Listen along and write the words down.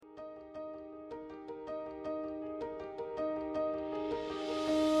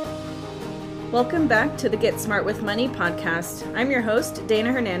Welcome back to the Get Smart with Money podcast. I'm your host,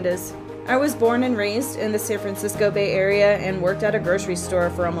 Dana Hernandez. I was born and raised in the San Francisco Bay Area and worked at a grocery store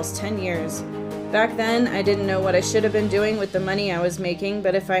for almost 10 years. Back then, I didn't know what I should have been doing with the money I was making,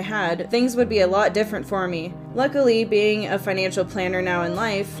 but if I had, things would be a lot different for me. Luckily, being a financial planner now in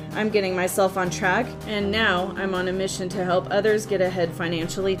life, I'm getting myself on track, and now I'm on a mission to help others get ahead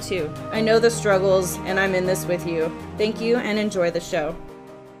financially too. I know the struggles, and I'm in this with you. Thank you, and enjoy the show.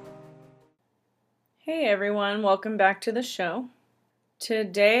 Hey everyone, welcome back to the show.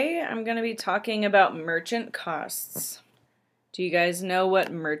 Today, I'm going to be talking about merchant costs. Do you guys know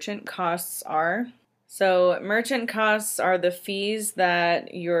what merchant costs are? So merchant costs are the fees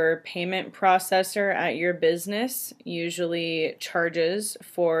that your payment processor at your business usually charges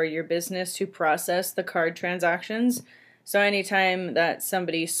for your business to process the card transactions. So anytime that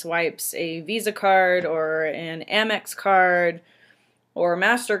somebody swipes a Visa card or an Amex card or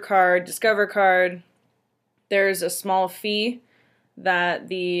MasterCard, Discover card, there's a small fee that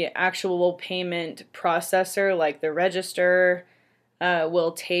the actual payment processor, like the register,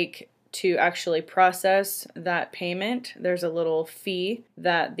 will take to actually process that payment. There's a little fee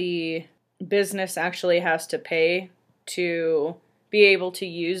that the business actually has to pay to be able to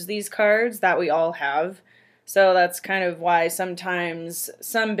use these cards that we all have. So that's kind of why sometimes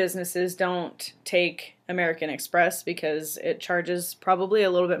some businesses don't take American Express, because it charges probably a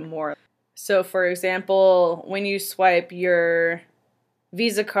little bit more. So for example, when you swipe your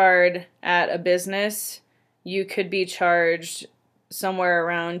Visa card at a business, you could be charged somewhere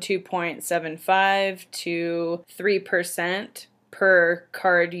around 2.75 to 3% per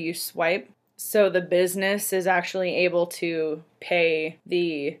card you swipe. So the business is actually able to pay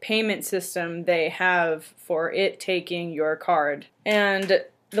the payment system they have for it taking your card. And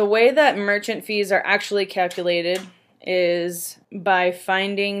the way that merchant fees are actually calculated is by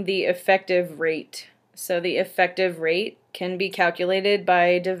finding the effective rate. So the effective rate can be calculated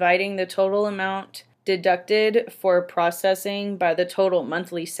by dividing the total amount deducted for processing by the total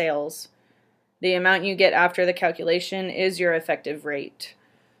monthly sales. The amount you get after the calculation is your effective rate.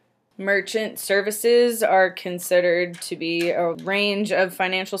 Merchant services are considered to be a range of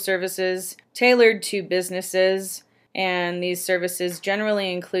financial services tailored to businesses, and these services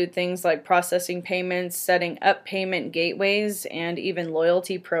generally include things like processing payments, setting up payment gateways, and even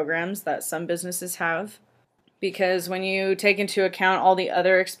loyalty programs that some businesses have. Because when you take into account all the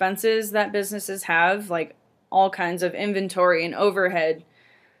other expenses that businesses have, like all kinds of inventory and overhead,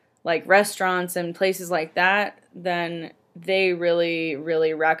 like restaurants and places like that, then they really,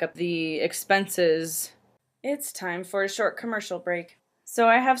 really rack up the expenses. It's time for a short commercial break. So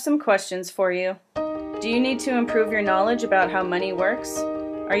I have some questions for you. Do you need to improve your knowledge about how money works?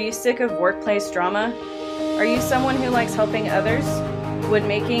 Are you sick of workplace drama? Are you someone who likes helping others? Would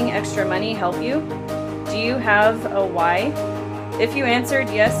making extra money help you? Do you have a why? If you answered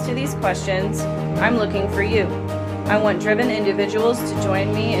yes to these questions, I'm looking for you. I want driven individuals to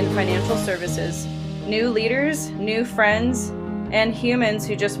join me in financial services. New leaders, new friends, and humans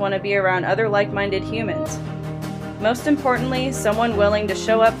who just want to be around other like-minded humans. Most importantly, someone willing to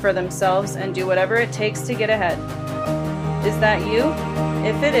show up for themselves and do whatever it takes to get ahead. Is that you?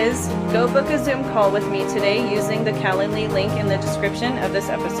 If it is, go book a Zoom call with me today using the Calendly link in the description of this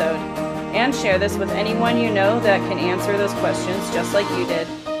episode. And share this with anyone you know that can answer those questions just like you did.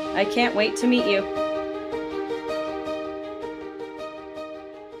 I can't wait to meet you.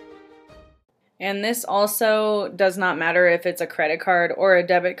 And this also does not matter if it's a credit card or a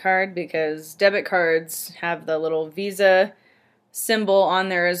debit card, because debit cards have the little Visa symbol on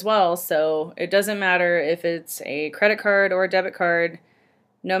there as well. So it doesn't matter if it's a credit card or a debit card.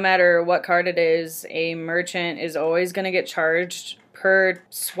 No matter what card it is, a merchant is always going to get charged per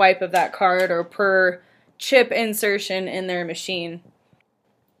swipe of that card or per chip insertion in their machine.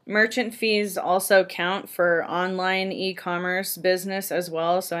 Merchant fees also count for online e-commerce business as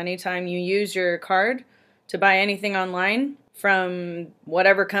well. So anytime you use your card to buy anything online from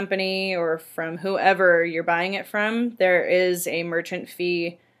whatever company or from whoever you're buying it from, there is a merchant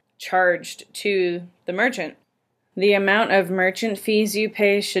fee charged to the merchant. The amount of merchant fees you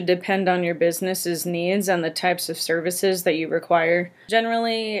pay should depend on your business's needs and the types of services that you require.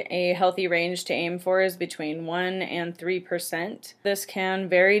 Generally, a healthy range to aim for is between 1% and 3%. This can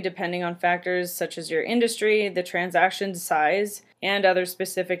vary depending on factors such as your industry, the transaction size, and other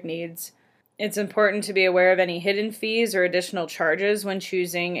specific needs. It's important to be aware of any hidden fees or additional charges when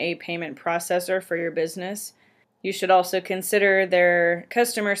choosing a payment processor for your business. You should also consider their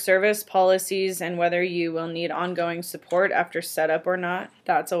customer service policies and whether you will need ongoing support after setup or not.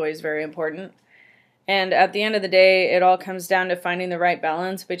 That's always very important. And at the end of the day, it all comes down to finding the right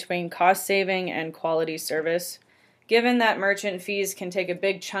balance between cost saving and quality service. Given that merchant fees can take a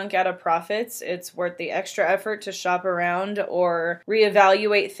big chunk out of profits, it's worth the extra effort to shop around or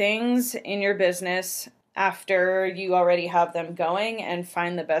reevaluate things in your business after you already have them going and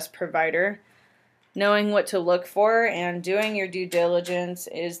find the best provider. Knowing what to look for and doing your due diligence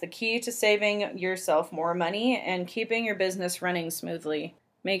is the key to saving yourself more money and keeping your business running smoothly.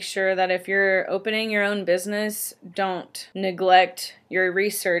 Make sure that if you're opening your own business, don't neglect your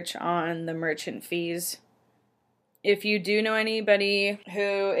research on the merchant fees. If you do know anybody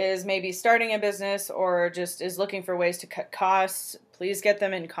who is maybe starting a business or just is looking for ways to cut costs, please get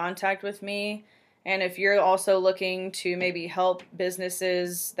them in contact with me. And if you're also looking to maybe help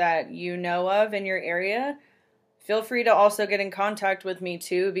businesses that you know of in your area, feel free to also get in contact with me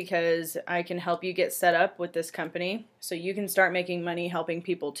too, because I can help you get set up with this company so you can start making money helping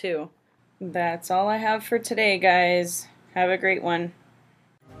people too. That's all I have for today, guys. Have a great one.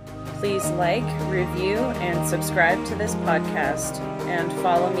 Please like, review, and subscribe to this podcast. And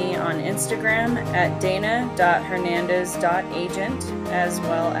follow me on Instagram at dana.hernandez.agent, as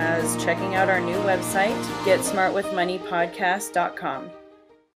well as checking out our new website, GetSmartWithMoneyPodcast.com.